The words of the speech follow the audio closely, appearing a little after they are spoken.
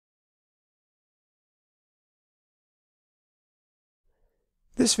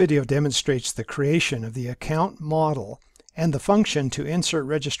This video demonstrates the creation of the account model and the function to insert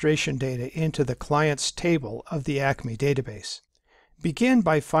registration data into the client's table of the Acme database. Begin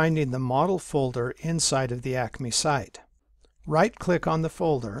by finding the model folder inside of the Acme site. Right-click on the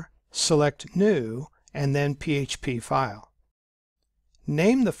folder, select New, and then PHP File.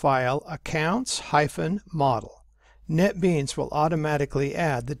 Name the file accounts-model. NetBeans will automatically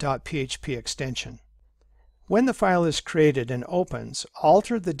add the .php extension. When the file is created and opens,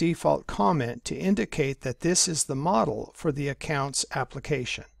 alter the default comment to indicate that this is the model for the accounts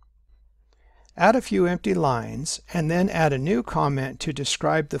application. Add a few empty lines and then add a new comment to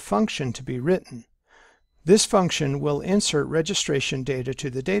describe the function to be written. This function will insert registration data to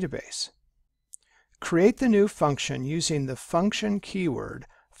the database. Create the new function using the function keyword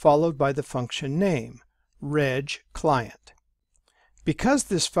followed by the function name, regClient. Because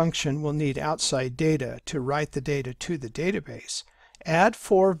this function will need outside data to write the data to the database, add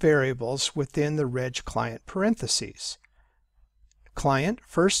 4 variables within the regClient parentheses: client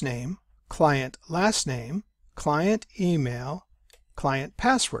first name, client last name, client email, client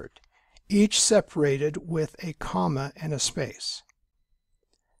password, each separated with a comma and a space.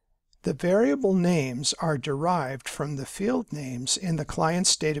 The variable names are derived from the field names in the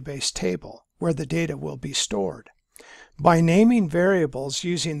client's database table where the data will be stored. By naming variables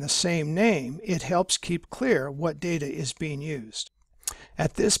using the same name, it helps keep clear what data is being used.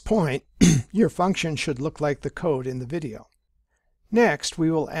 At this point, your function should look like the code in the video. Next,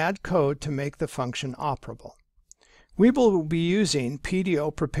 we will add code to make the function operable. We will be using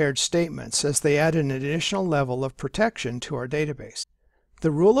PDO prepared statements as they add an additional level of protection to our database.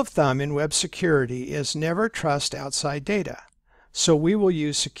 The rule of thumb in web security is never trust outside data, so we will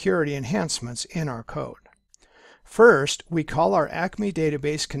use security enhancements in our code. First, we call our Acme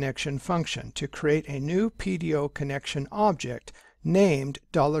database connection function to create a new PDO connection object named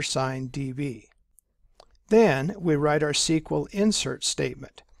 $DB. Then we write our SQL insert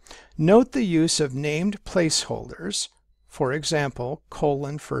statement. Note the use of named placeholders, for example,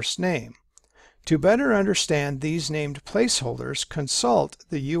 :first name. To better understand these named placeholders, consult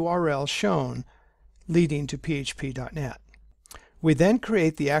the URL shown leading to php.net. We then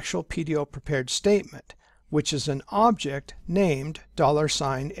create the actual PDO prepared statement, which is an object named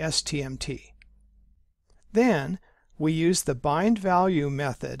 $STMT. Then we use the bind value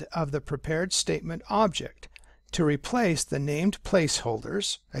method of the prepared statement object to replace the named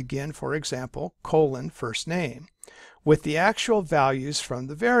placeholders, again for example :first name, with the actual values from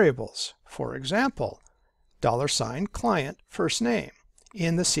the variables, for example $client first name,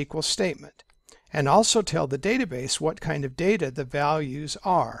 in the SQL statement, and also tell the database what kind of data the values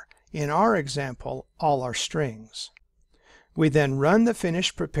are. In our example, all our strings. We then run the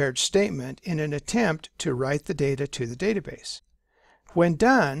finished prepared statement in an attempt to write the data to the database. When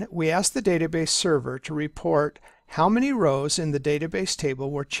done, we ask the database server to report how many rows in the database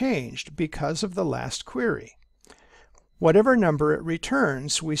table were changed because of the last query. Whatever number it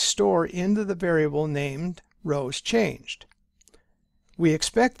returns, we store into the variable named rows changed. We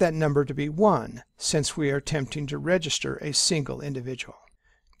expect that number to be 1 since we are attempting to register a single individual.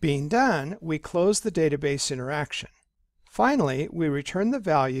 Being done, we close the database interaction. Finally, we return the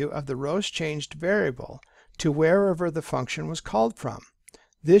value of the rows changed variable to wherever the function was called from.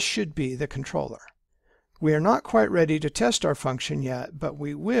 This should be the controller. We are not quite ready to test our function yet, but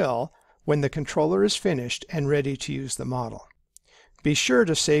we will when the controller is finished and ready to use the model. Be sure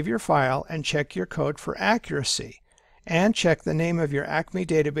to save your file and check your code for accuracy, and check the name of your Acme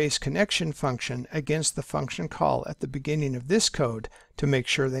database connection function against the function call at the beginning of this code to make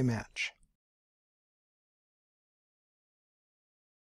sure they match.